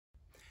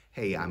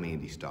Hey, I'm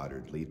Andy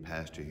Stoddard, lead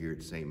pastor here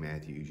at St.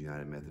 Matthew's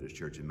United Methodist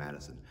Church in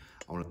Madison.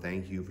 I want to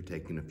thank you for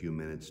taking a few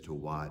minutes to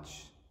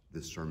watch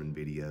this sermon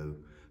video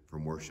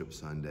from Worship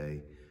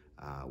Sunday.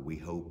 We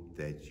hope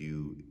that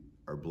you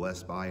are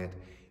blessed by it.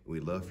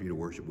 We'd love for you to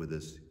worship with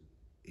us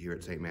here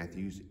at St.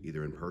 Matthew's,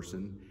 either in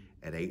person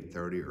at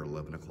 8:30 or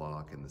 11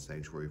 o'clock in the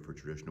sanctuary for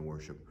traditional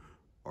worship,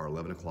 or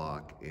 11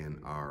 o'clock in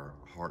our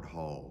Hart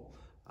Hall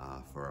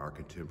for our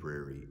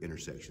contemporary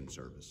intersection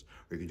service.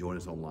 Or you can join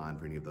us online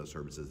for any of those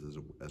services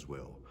as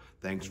well.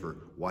 Thanks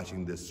for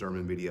watching this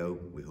sermon video.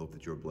 We hope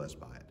that you're blessed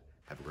by it.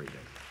 Have a great day.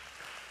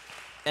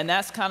 And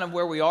that's kind of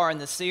where we are in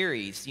the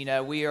series. You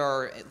know, we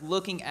are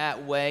looking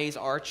at ways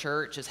our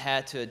church has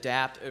had to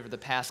adapt over the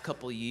past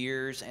couple of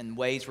years and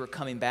ways we're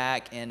coming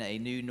back in a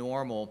new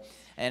normal.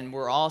 And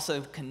we're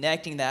also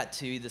connecting that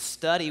to the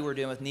study we're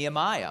doing with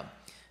Nehemiah,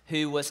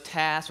 who was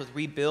tasked with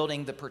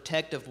rebuilding the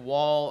protective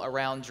wall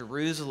around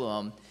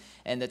Jerusalem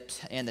and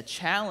the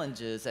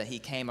challenges that he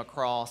came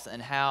across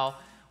and how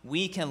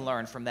we can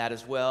learn from that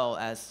as well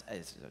as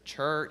a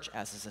church,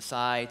 as a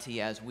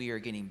society, as we are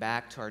getting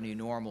back to our new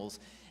normals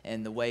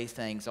and the way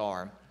things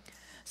are.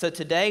 So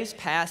today's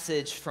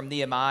passage from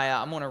Nehemiah,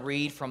 I'm going to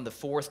read from the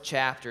 4th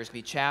chapter. It's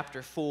going to be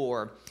chapter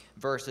 4,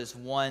 verses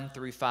 1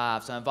 through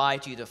 5. So I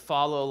invite you to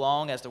follow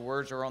along as the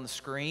words are on the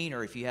screen,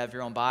 or if you have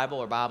your own Bible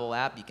or Bible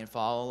app, you can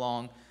follow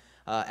along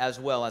as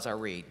well as I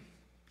read.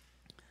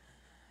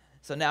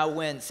 So now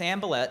when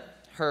Sanballat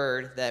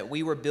heard that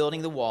we were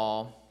building the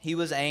wall, he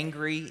was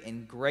angry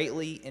and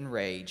greatly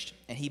enraged,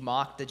 and he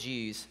mocked the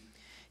Jews.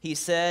 He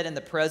said in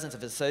the presence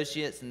of his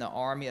associates in the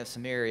army of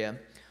Samaria,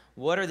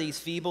 "What are these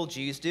feeble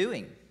Jews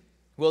doing?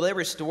 Will they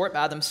restore it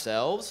by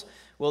themselves?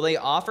 Will they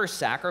offer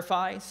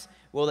sacrifice?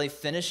 Will they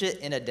finish it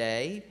in a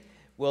day?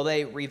 Will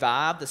they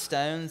revive the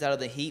stones out of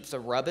the heaps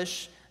of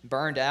rubbish,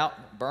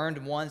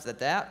 burned ones at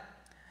that?"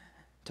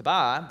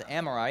 Tobiah, the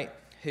Amorite,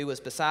 who was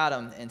beside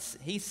him, and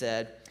he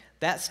said,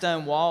 "That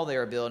stone wall they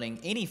are building,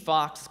 any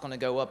fox is going to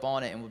go up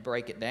on it and will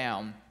break it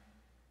down.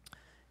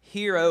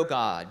 Hear, O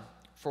God,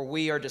 for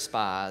we are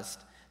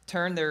despised.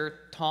 Turn their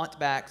taunt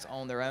backs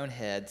on their own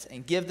heads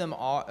and give them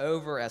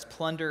over as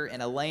plunder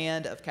in a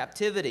land of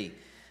captivity.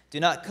 Do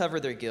not cover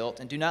their guilt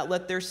and do not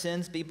let their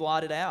sins be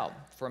blotted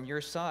out from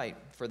your sight,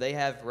 for they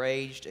have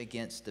raged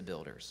against the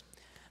builders."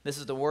 This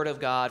is the word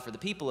of God for the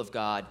people of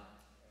God.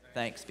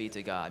 Thanks be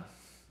to God.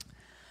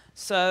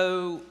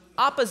 So,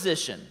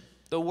 opposition,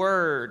 the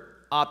word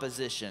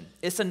opposition,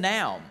 it's a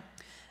noun.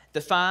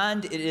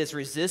 Defined, it is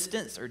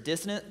resistance or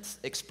dissonance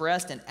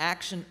expressed in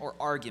action or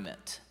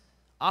argument.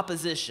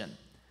 Opposition.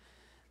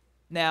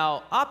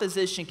 Now,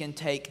 opposition can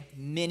take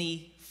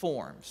many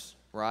forms,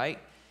 right?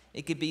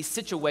 It could be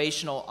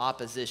situational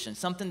opposition,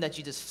 something that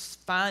you just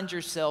find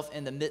yourself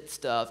in the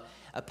midst of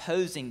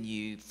opposing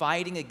you,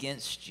 fighting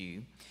against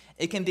you.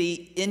 It can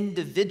be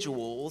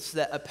individuals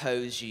that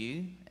oppose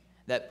you,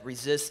 that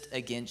resist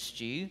against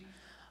you.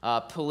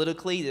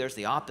 Politically, there's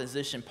the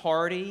opposition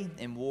party.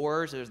 In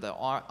wars, there's the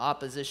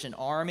opposition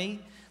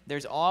army.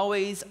 There's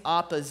always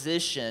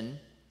opposition,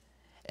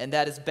 and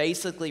that is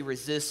basically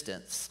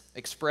resistance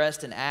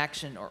expressed in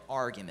action or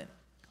argument.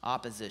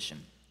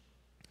 Opposition.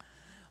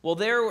 Well,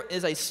 there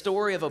is a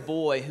story of a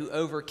boy who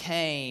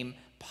overcame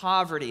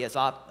poverty as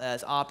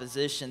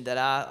opposition that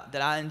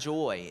I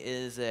enjoy. It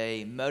is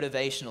a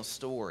motivational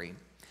story.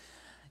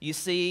 You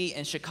see,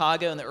 in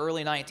Chicago in the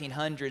early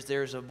 1900s,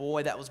 there's a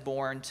boy that was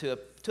born to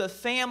a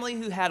family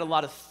who had a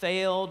lot of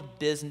failed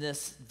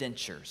business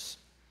ventures.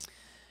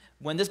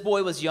 When this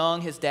boy was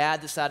young, his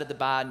dad decided to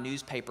buy a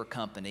newspaper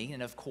company,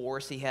 and of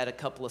course, he had a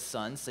couple of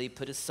sons, so he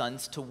put his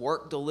sons to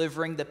work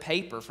delivering the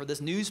paper for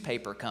this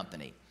newspaper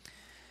company.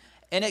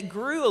 And it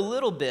grew a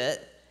little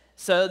bit,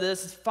 so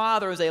this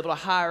father was able to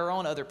hire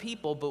on other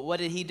people, but what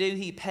did he do?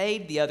 He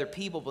paid the other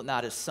people, but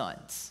not his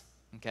sons.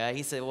 Okay,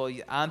 he said, "Well,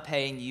 I'm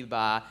paying you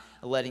by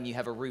letting you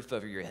have a roof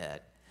over your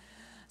head."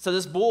 So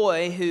this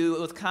boy, who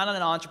was kind of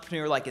an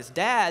entrepreneur like his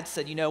dad,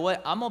 said, "You know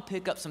what, I'm going to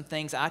pick up some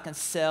things I can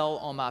sell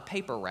on my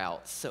paper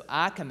routes so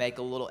I can make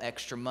a little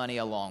extra money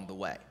along the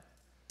way."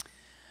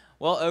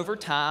 Well, over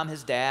time,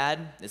 his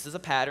dad, this is a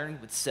pattern,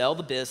 would sell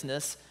the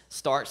business,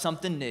 start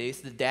something new.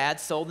 So the dad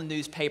sold the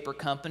newspaper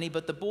company,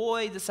 but the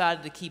boy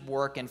decided to keep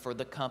working for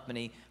the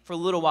company for a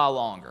little while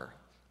longer,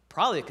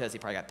 probably because he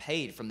probably got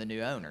paid from the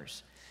new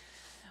owners.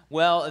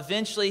 Well,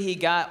 eventually he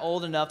got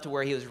old enough to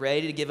where he was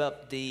ready to give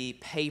up the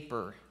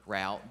paper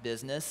route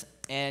business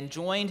and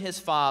joined his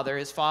father.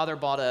 His father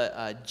bought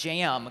a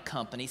jam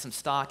company, some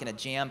stock in a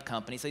jam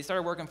company, so he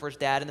started working for his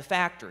dad in the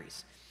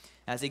factories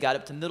as he got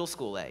up to middle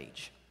school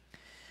age.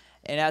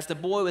 And as the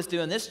boy was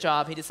doing this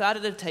job, he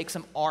decided to take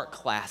some art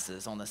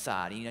classes on the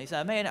side. You know, he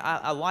said, "Man,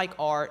 I like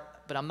art,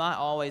 but I'm not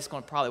always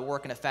going to probably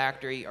work in a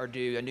factory or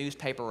do a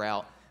newspaper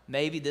route.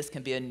 Maybe this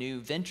can be a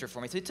new venture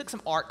for me." So he took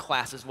some art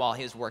classes while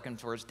he was working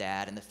for his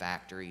dad in the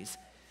factories.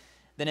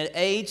 Then at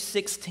age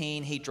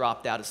 16, he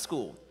dropped out of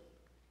school.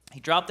 He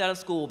dropped out of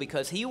school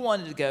because he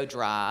wanted to go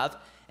drive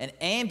an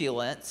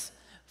ambulance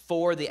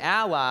for the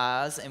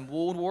Allies in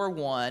World War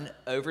I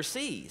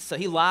overseas. So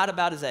he lied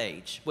about his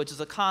age, which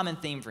is a common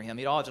theme for him.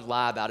 He'd always just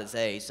lie about his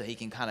age so he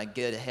can kind of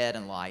get ahead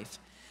in life.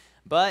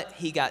 But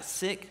he got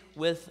sick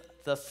with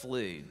the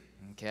flu,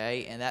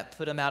 okay, and that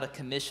put him out of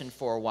commission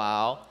for a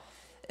while.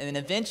 And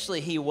then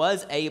eventually he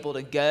was able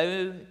to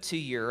go to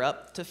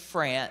Europe, to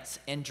France,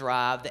 and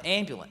drive the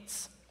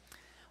ambulance.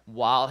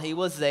 While he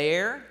was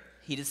there,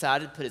 he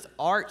decided to put his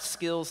art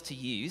skills to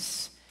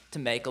use to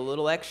make a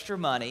little extra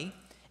money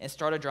and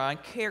started drawing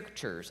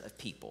caricatures of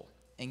people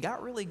and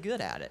got really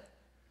good at it.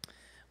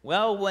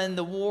 Well, when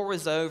the war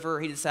was over,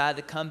 he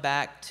decided to come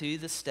back to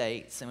the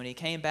States. And when he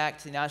came back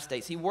to the United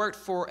States, he worked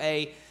for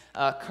a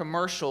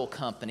commercial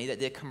company that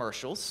did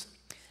commercials.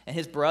 And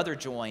his brother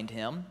joined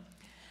him.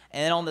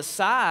 And on the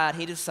side,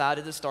 he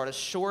decided to start a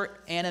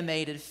short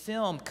animated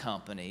film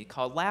company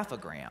called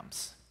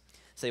Laugh-O-Grams.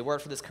 So he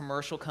worked for this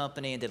commercial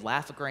company and did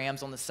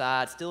Laugh-O-Grams on the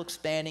side, still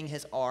expanding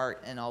his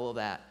art and all of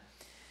that.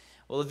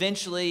 Well,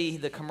 eventually,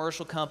 the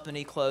commercial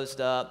company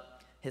closed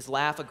up. His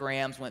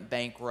Laugh-O-Grams went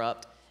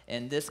bankrupt.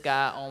 And this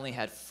guy only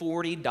had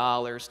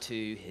 $40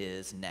 to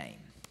his name.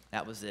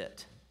 That was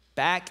it.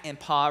 Back in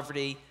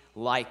poverty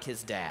like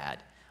his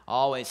dad.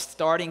 Always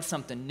starting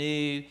something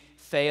new,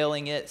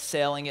 failing it,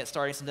 selling it,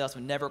 starting something else,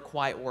 but never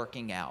quite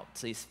working out.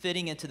 So he's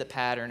fitting into the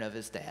pattern of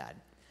his dad.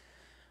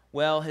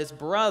 Well, his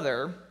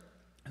brother,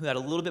 who had a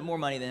little bit more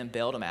money than him,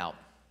 bailed him out.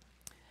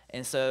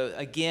 And so,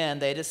 again,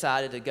 they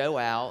decided to go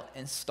out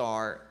and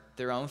start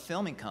their own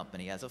filming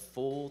company as a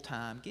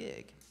full-time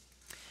gig.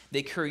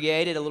 They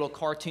created a little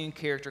cartoon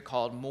character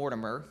called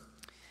Mortimer,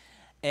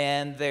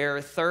 and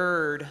their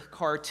third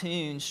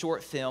cartoon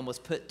short film was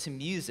put to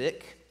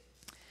music,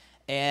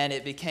 and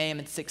it became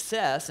a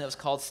success, and it was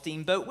called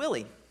Steamboat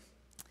Willie.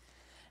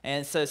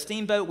 And so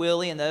Steamboat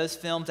Willie and those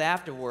films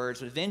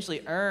afterwards would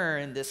eventually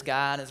earn this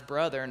guy and his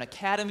brother an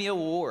Academy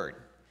Award.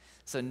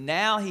 So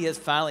now he has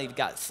finally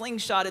got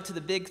slingshotted to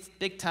the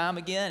big time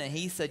again, and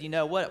he said, you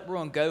know what, we're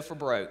going to go for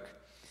broke.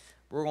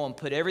 We're going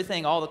to put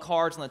everything, all the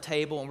cards on the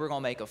table, and we're going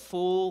to make a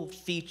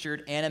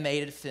full-featured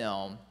animated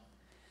film.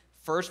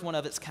 First one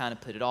of its kind, of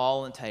put it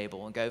all on the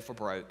table and go for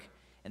broke.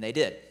 And they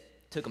did.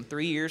 It took them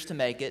 3 years to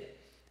make it.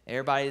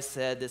 Everybody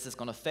said, this is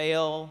going to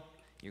fail.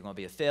 You're going to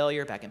be a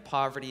failure, back in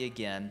poverty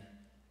again.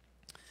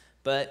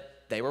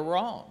 But they were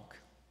wrong.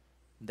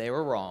 They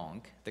were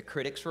wrong. The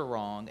critics were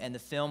wrong. And the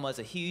film was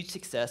a huge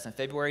success. In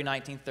February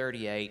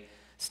 1938,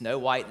 Snow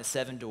White and the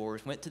Seven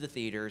Dwarfs went to the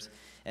theaters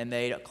and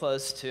made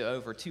close to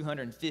over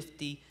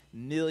 $250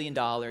 million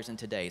in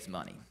today's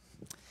money.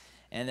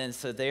 And then,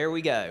 so there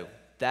we go.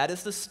 That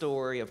is the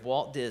story of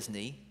Walt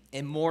Disney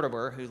and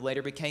Mortimer, who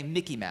later became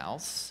Mickey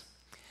Mouse,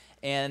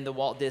 and the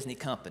Walt Disney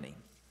Company.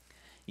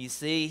 You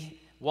see,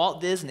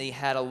 Walt Disney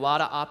had a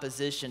lot of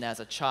opposition as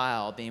a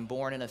child, being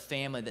born in a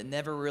family that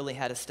never really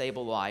had a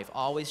stable life,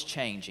 always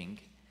changing.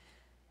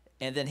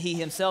 And then he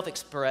himself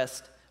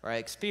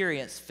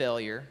experienced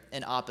failure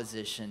and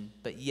opposition,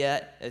 but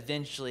yet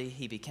eventually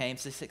he became a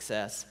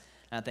success.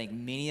 And I think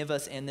many of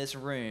us in this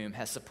room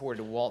have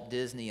supported Walt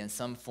Disney in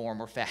some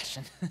form or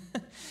fashion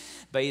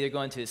by either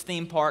going to his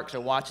theme parks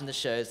or watching the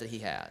shows that he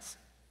has.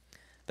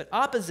 But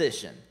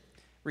opposition,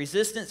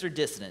 resistance or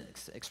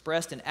dissonance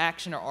expressed in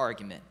action or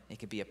argument, it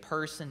could be a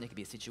person, it could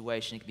be a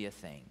situation, it could be a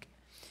thing.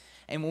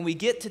 And when we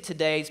get to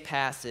today's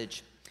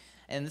passage,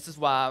 and this is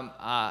why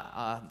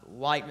I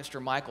like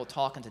Mr. Michael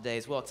talking today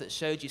as well, because it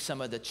showed you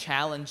some of the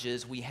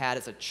challenges we had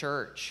as a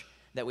church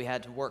that we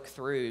had to work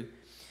through.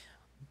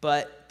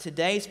 But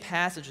today's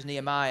passage with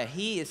Nehemiah,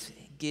 he is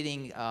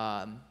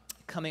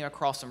coming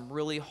across some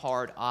really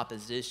hard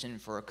opposition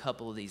for a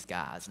couple of these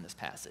guys in this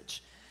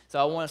passage. So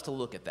I want us to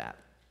look at that.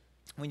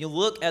 When you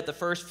look at the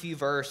first few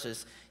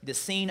verses, the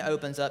scene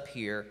opens up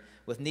here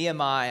with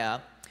Nehemiah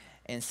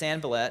and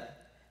Sanballat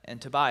and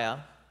Tobiah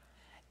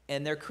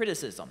and their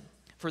criticism.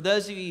 For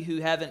those of you who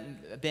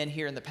haven't been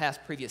here in the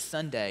past previous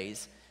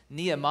Sundays,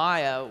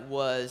 Nehemiah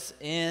was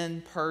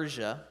in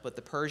Persia with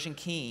the Persian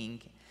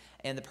king,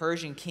 and the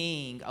Persian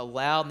king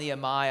allowed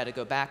Nehemiah to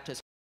go back to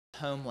his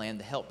homeland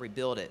to help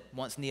rebuild it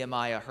once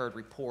Nehemiah heard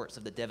reports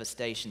of the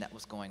devastation that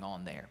was going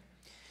on there.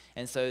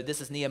 And so this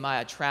is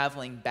Nehemiah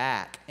traveling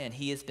back, and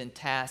he has been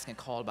tasked and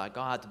called by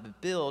God to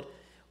build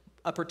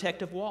a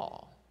protective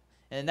wall.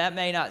 And that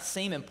may not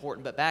seem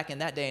important, but back in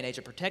that day and age,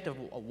 a protective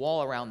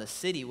wall around the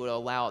city would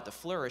allow it to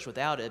flourish.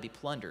 Without it, it'd be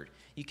plundered.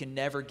 You can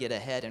never get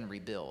ahead and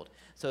rebuild.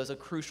 So it's a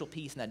crucial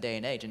piece in that day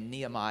and age, and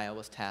Nehemiah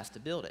was tasked to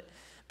build it.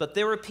 But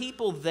there were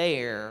people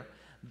there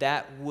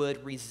that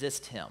would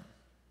resist him.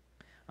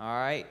 All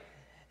right?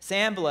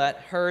 Sanballat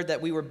heard that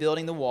we were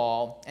building the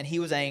wall, and he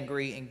was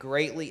angry and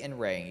greatly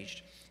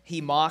enraged. He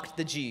mocked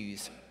the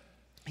Jews.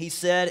 He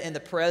said in the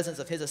presence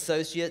of his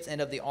associates and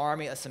of the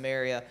army of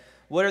Samaria,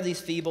 "What are these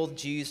feeble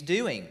Jews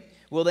doing?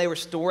 Will they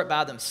restore it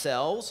by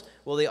themselves?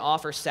 Will they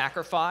offer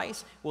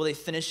sacrifice? Will they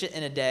finish it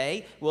in a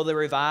day? Will they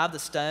revive the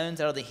stones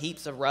out of the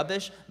heaps of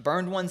rubbish,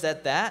 burned ones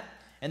at that?"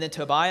 And then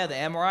Tobiah the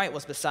Amorite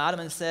was beside him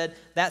and said,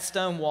 "That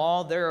stone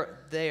wall they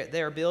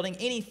are building,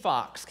 any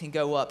fox can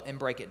go up and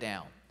break it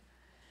down."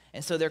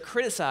 And so they're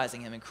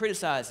criticizing him and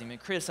criticizing him and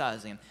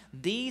criticizing him.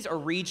 These are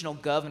regional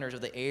governors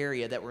of the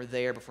area that were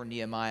there before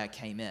Nehemiah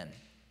came in.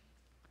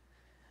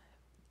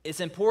 It's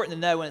important to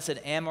know when it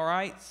said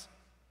Amorites,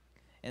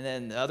 and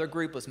then the other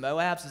group was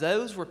Moabs,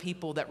 those were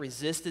people that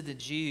resisted the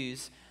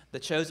Jews, the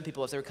chosen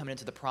people, as they were coming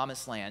into the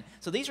promised land.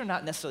 So these are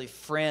not necessarily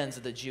friends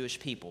of the Jewish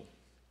people.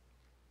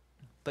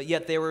 But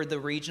yet they were the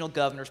regional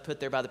governors put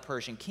there by the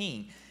Persian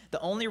king. The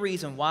only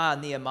reason why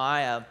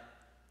Nehemiah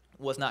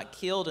was not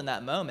killed in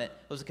that moment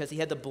was because he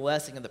had the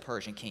blessing of the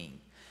Persian king.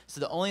 So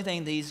the only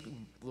thing these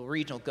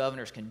regional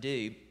governors can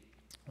do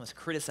was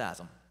criticize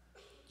them,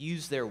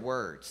 use their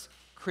words,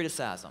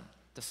 criticize them,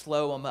 to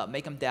slow them up,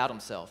 make them doubt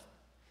himself.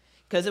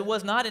 Because it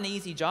was not an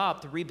easy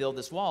job to rebuild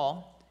this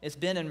wall. It's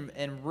been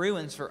in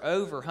ruins for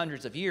over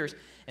hundreds of years,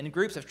 and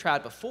groups have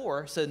tried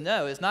before, so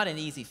no, it's not an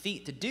easy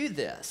feat to do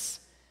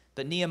this.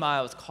 But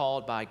Nehemiah was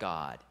called by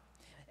God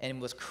and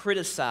was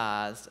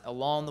criticized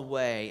along the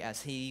way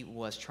as he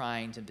was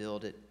trying to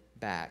build it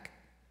back.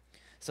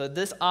 So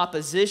this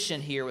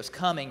opposition here was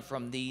coming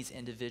from these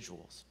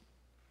individuals.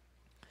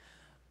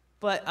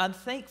 But I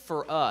think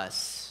for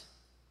us,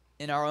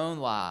 in our own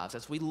lives,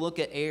 as we look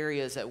at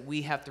areas that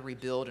we have to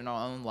rebuild in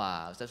our own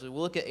lives, as we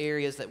look at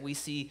areas that we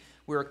see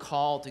we're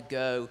called to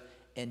go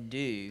and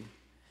do,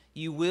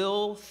 you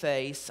will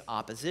face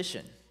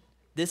opposition.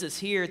 This is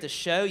here to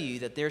show you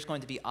that there's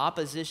going to be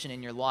opposition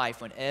in your life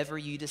whenever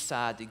you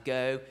decide to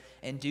go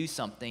and do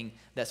something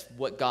that's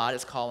what God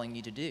is calling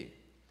you to do,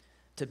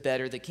 to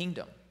better the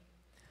kingdom.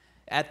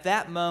 At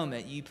that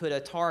moment, you put a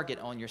target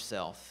on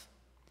yourself,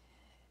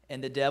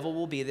 and the devil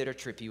will be there to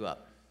trip you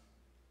up.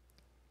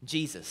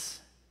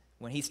 Jesus,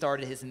 when he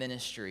started his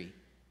ministry,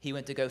 he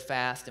went to go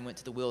fast and went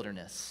to the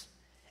wilderness.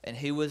 And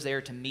who was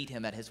there to meet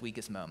him at his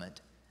weakest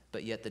moment?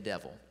 But yet the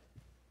devil.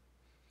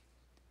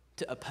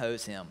 To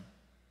oppose him,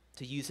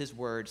 to use his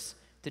words,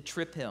 to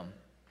trip him,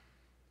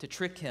 to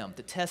trick him,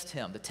 to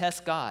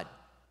test God.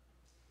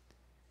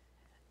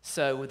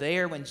 So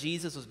there, when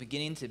Jesus was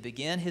beginning to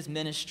begin his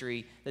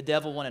ministry, the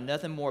devil wanted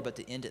nothing more but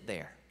to end it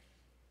there.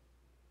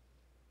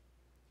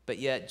 But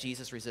yet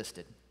Jesus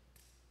resisted.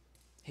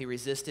 He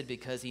resisted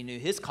because he knew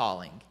his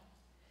calling.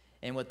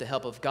 And with the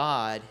help of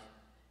God,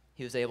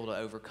 he was able to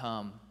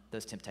overcome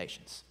those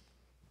temptations.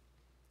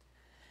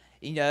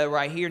 You know,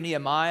 right here,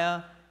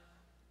 Nehemiah,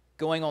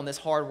 going on this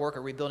hard work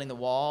of rebuilding the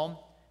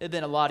wall, it would have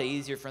been a lot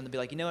easier for him to be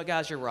like, you know what,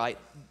 guys, you're right.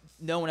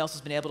 No one else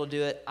has been able to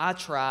do it. I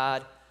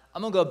tried.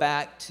 I'm going to go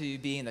back to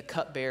being the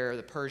cupbearer of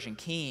the Persian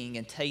king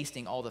and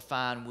tasting all the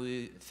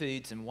fine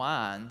foods and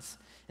wines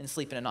and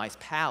sleep in a nice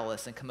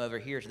palace and come over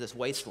here to this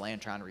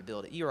wasteland trying to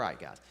rebuild it. You're right,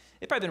 guys.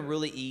 It'd probably been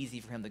really easy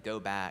for him to go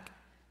back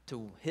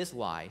to his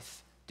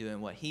life,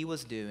 doing what he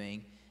was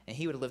doing, and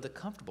he would have lived a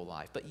comfortable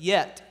life. But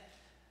yet,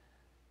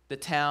 the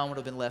town would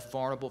have been left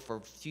vulnerable for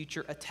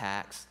future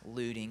attacks,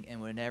 looting,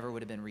 and would never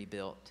would have been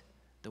rebuilt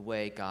the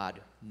way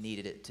God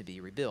needed it to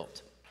be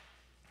rebuilt.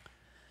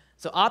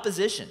 So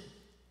opposition.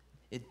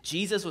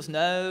 Jesus was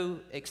no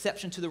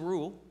exception to the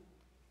rule.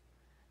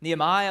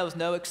 Nehemiah was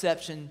no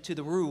exception to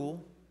the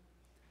rule.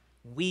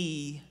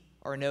 We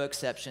are no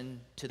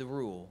exception to the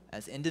rule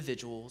as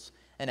individuals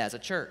and as a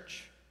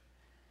church.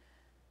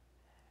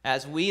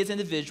 As we as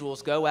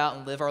individuals go out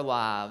and live our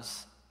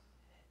lives,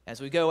 as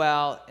we go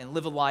out and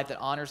live a life that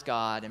honors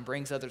God and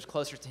brings others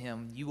closer to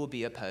Him, you will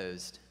be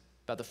opposed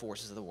by the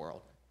forces of the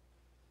world.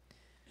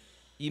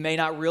 You may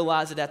not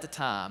realize it at the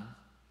time,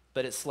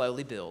 but it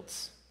slowly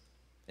builds.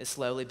 It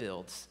slowly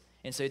builds.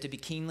 And so to be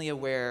keenly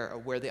aware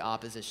of where the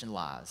opposition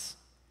lies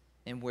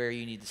and where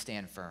you need to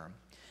stand firm.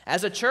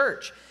 As a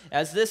church,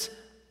 as this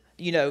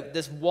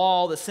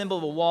wall, the symbol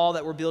of a wall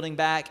that we're building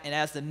back, and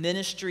as the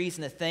ministries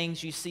and the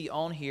things you see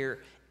on here,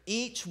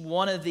 each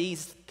one of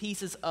these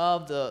pieces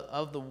of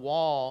the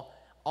wall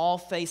all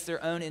face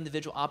their own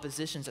individual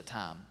oppositions at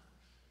times.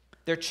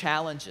 They're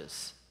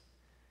challenges.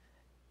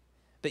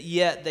 But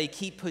yet they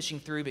keep pushing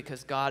through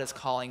because God is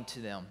calling to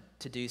them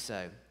to do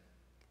so.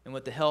 And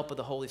with the help of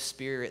the Holy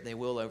Spirit, they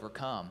will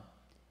overcome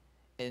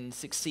and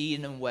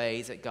succeed in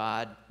ways that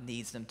God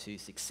needs them to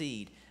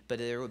succeed. But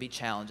there will be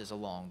challenges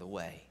along the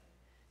way.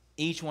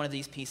 Each one of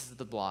these pieces of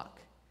the block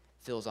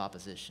feels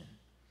opposition.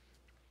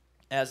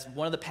 As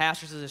one of the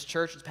pastors of this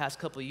church this past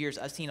couple of years,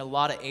 I've seen a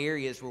lot of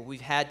areas where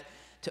we've had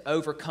to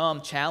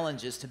overcome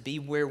challenges to be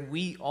where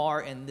we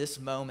are in this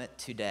moment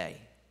today.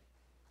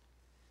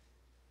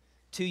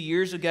 2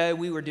 years ago,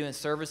 we were doing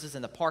services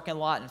in the parking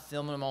lot and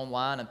filming them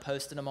online and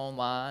posting them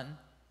online.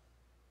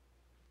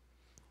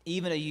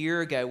 Even a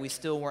year ago, we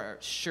still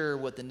weren't sure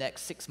what the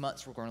next 6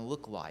 months were going to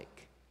look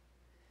like.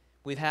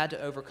 We've had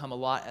to overcome a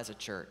lot as a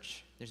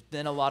church. There's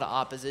been a lot of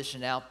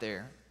opposition out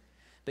there.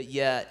 But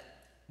yet,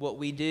 what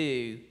we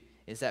do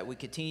is that we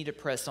continue to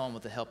press on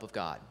with the help of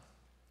God.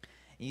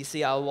 And you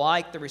see, I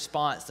like the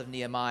response of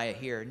Nehemiah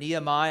here.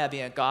 Nehemiah,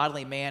 being a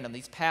godly man, in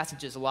these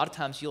passages, a lot of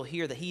times you'll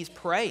hear that he's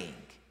praying.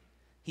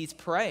 He's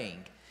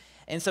praying.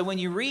 And so when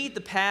you read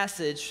the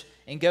passage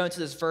and go into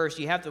this verse,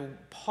 you have to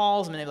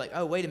pause a minute and be like,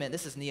 oh, wait a minute,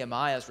 this is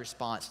Nehemiah's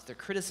response to their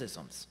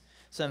criticisms.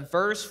 So in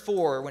verse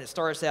 4, when it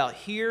starts out,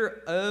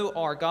 "Hear, O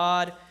our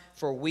God,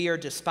 for we are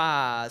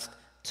despised,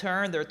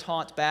 turn their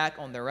taunt back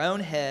on their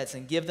own heads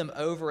and give them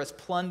over as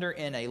plunder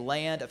in a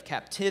land of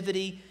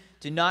captivity.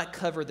 Do not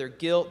cover their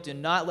guilt. Do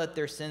not let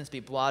their sins be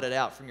blotted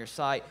out from your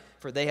sight,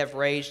 for they have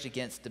raged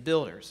against the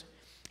builders.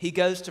 He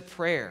goes to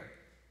prayer.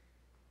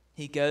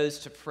 He goes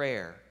to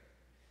prayer.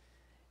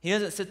 He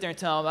doesn't sit there and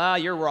tell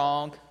them, you're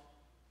wrong.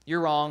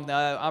 You're wrong.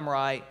 No, I'm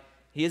right.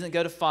 He doesn't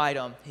go to fight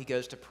them. He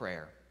goes to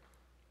prayer.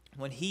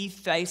 When he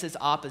faces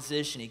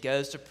opposition, he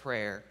goes to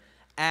prayer,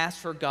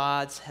 asks for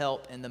God's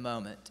help in the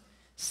moment,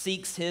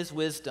 seeks his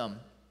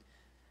wisdom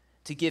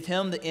to give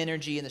him the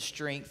energy and the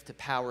strength to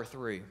power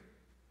through.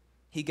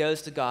 He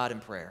goes to God in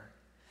prayer.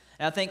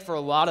 And I think for a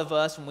lot of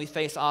us, when we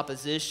face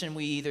opposition,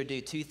 we either do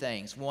two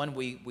things. One,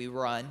 we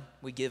run,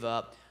 we give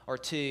up, or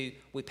two,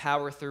 we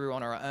power through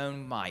on our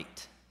own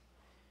might.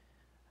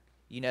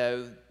 You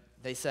know,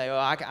 they say,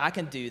 I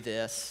can do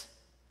this.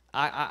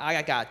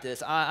 I got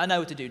this. I know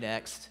what to do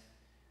next.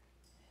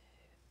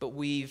 But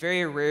we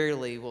very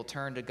rarely will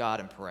turn to God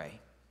and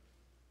pray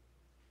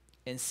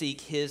and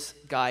seek his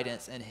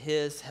guidance and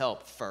his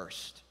help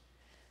first.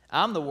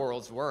 I'm the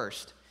world's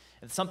worst.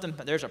 If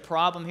there's a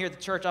problem here at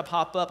the church, I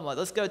pop up, I'm like,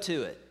 let's go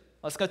to it.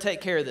 Let's go take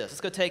care of this.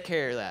 Let's go take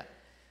care of that.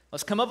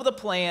 Let's come up with a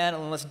plan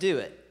and let's do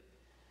it.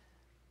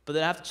 But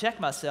then I have to check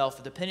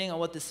myself, depending on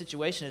what the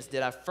situation is,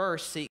 did I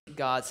first seek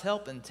God's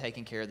help in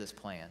taking care of this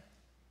plan?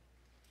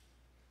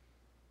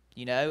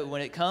 You know,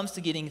 when it comes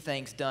to getting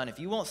things done, if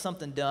you want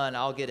something done,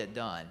 I'll get it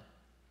done.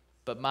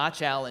 But my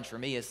challenge for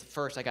me is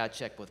first I got to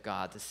check with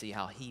God to see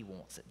how he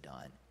wants it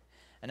done.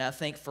 And I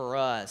think for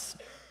us,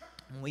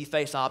 when we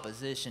face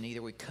opposition,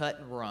 either we cut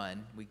and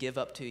run, we give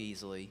up too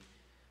easily,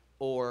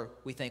 or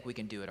we think we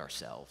can do it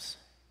ourselves.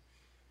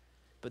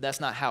 But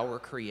that's not how we're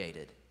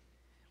created.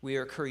 We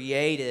are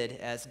created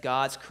as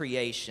God's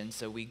creation,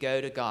 so we go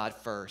to God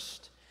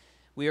first.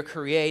 We are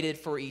created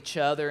for each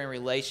other in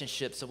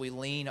relationships, so we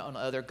lean on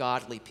other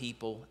godly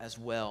people as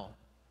well.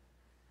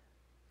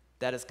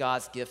 That is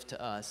God's gift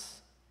to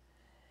us.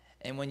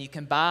 And when you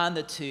combine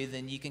the two,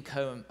 then you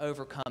can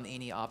overcome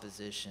any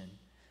opposition.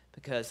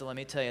 Because let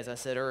me tell you, as I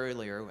said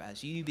earlier,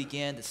 as you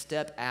begin to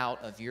step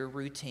out of your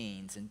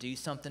routines and do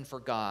something for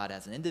God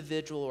as an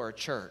individual or a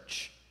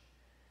church,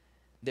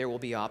 there will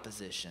be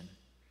opposition.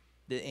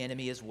 The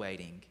enemy is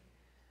waiting.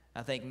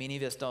 I think many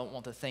of us don't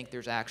want to think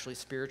there's actually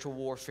spiritual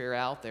warfare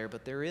out there,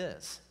 but there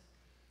is.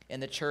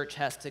 And the church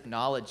has to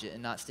acknowledge it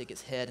and not stick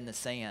its head in the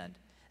sand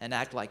and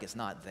act like it's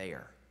not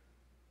there.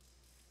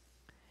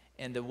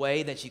 And the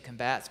way that you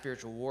combat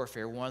spiritual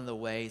warfare, one of the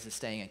ways is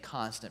staying in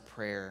constant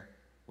prayer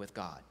with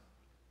God.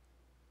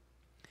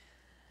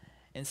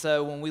 And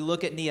so when we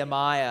look at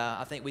Nehemiah,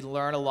 I think we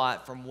learn a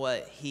lot from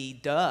what he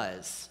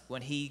does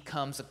when he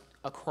comes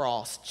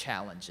across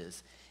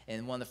challenges.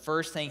 And one of the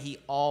first things he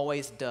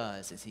always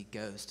does is he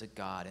goes to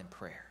God in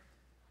prayer.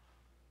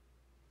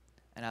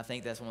 And I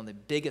think that's one of the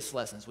biggest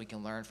lessons we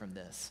can learn from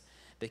this.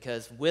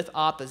 Because with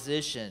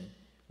opposition,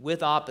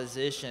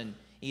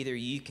 either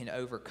you can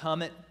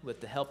overcome it with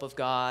the help of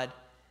God,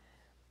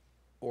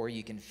 or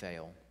you can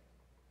fail.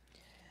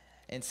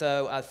 And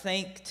so I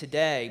think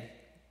today,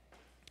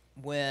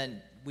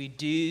 when we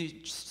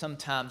do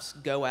sometimes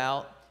go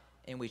out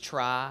and we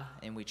try,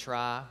 and we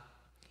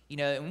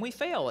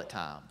fail at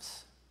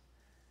times.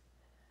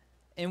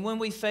 And when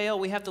we fail,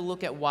 we have to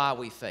look at why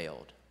we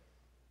failed.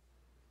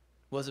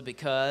 Was it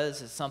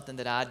because it's something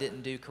that I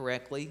didn't do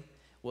correctly?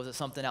 Was it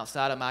something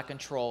outside of my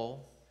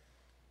control?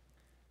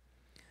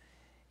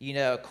 You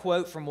know, a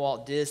quote from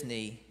Walt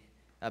Disney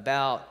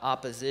about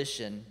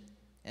opposition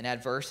and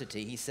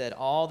adversity. He said,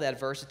 all the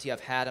adversity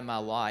I've had in my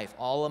life,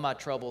 all of my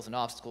troubles and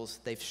obstacles,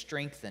 they've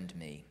strengthened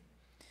me.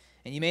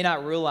 And you may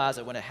not realize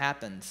it when it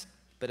happens,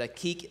 but a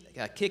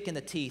kick in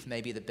the teeth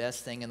may be the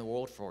best thing in the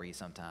world for you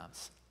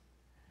sometimes.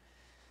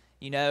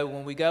 You know,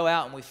 when we go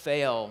out and we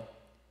fail,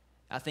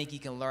 I think you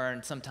can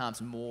learn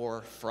sometimes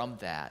more from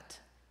that.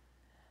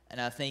 And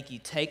I think you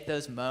take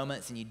those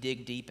moments and you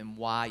dig deep in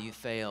why you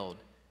failed.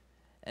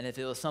 And if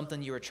it was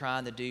something you were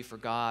trying to do for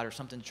God or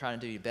something you're trying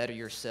to do to better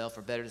yourself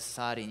or better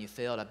society and you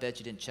failed, I bet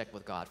you didn't check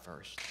with God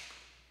first.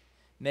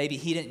 Maybe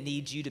he didn't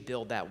need you to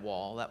build that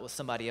wall. That was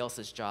somebody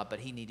else's job,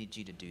 but he needed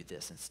you to do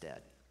this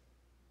instead.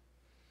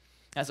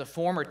 As a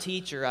former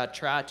teacher, I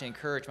tried to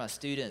encourage my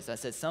students. I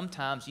said,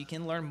 sometimes you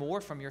can learn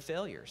more from your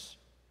failures.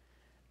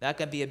 That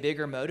can be a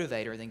bigger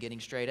motivator than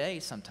getting straight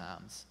A's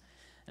sometimes.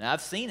 And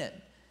I've seen it.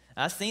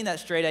 I've seen that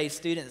straight A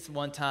students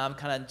one time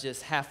kind of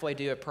just halfway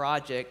do a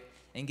project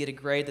and get a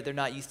grade that they're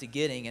not used to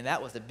getting, and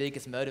that was the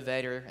biggest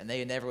motivator, and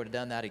they never would have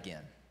done that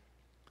again.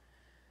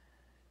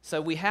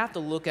 So we have to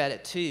look at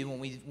it too.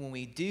 When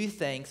we do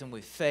things and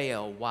we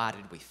fail, why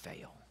did we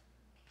fail?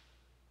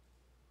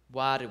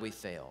 Why did we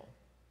fail?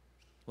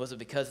 Was it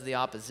because of the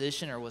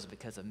opposition or was it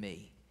because of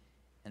me?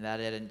 And that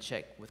I didn't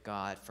check with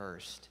God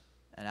first,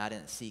 and I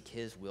didn't seek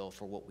his will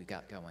for what we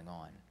got going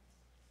on.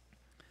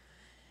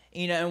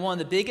 You know, and one of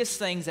the biggest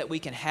things that we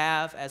can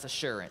have as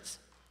assurance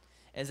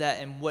is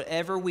that in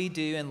whatever we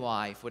do in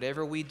life,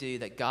 whatever we do,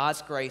 that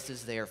God's grace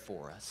is there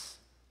for us.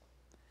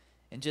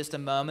 In just a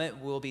moment,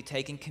 we'll be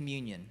taking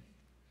communion.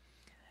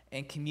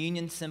 And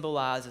communion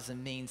symbolizes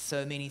and means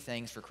so many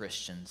things for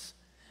Christians.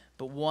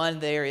 But one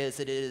there is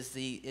it is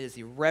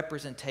the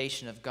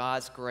representation of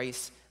God's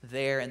grace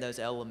there in those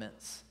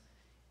elements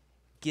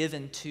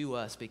given to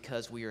us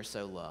because we are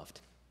so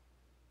loved.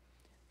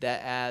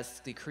 That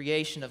as the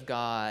creation of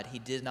God, he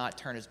did not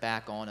turn his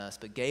back on us,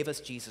 but gave us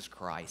Jesus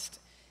Christ.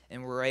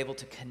 And we're able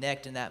to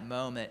connect in that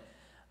moment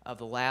of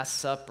the Last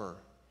Supper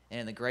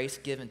and the grace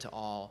given to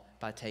all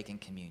by taking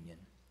communion.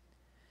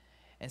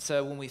 And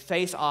so when we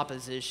face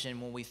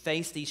opposition, when we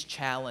face these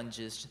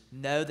challenges,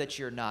 know that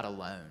you're not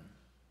alone.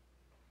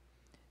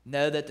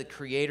 Know that the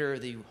creator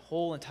of the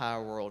whole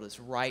entire world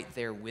is right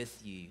there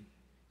with you,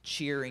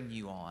 cheering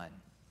you on,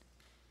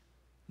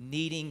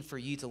 needing for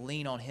you to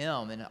lean on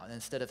him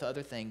instead of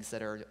other things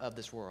that are of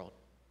this world.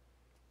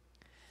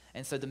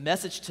 And so the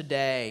message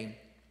today,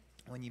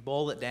 when you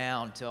boil it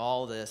down to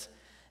all this,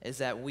 is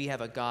that we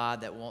have a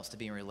God that wants to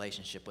be in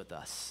relationship with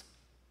us.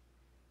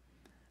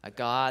 A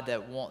God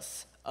that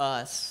wants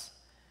us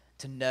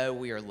to know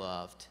we are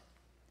loved.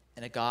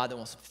 And a God that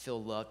wants to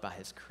feel loved by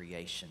his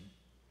creation.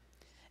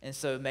 And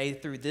so may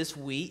through this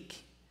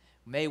week,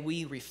 may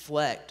we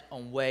reflect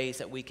on ways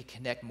that we could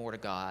connect more to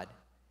God.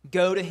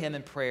 Go to him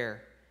in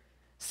prayer.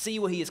 See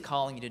what he is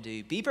calling you to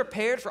do. Be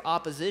prepared for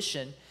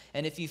opposition.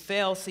 And if you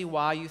fail, see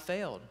why you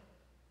failed.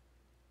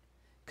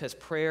 Because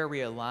prayer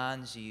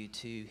realigns you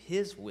to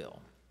his will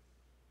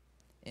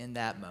in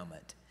that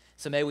moment.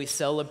 So may we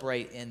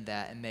celebrate in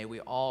that, and may we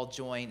all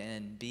join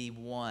and be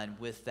one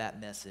with that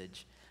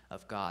message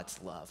of God's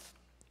love.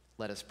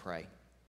 Let us pray.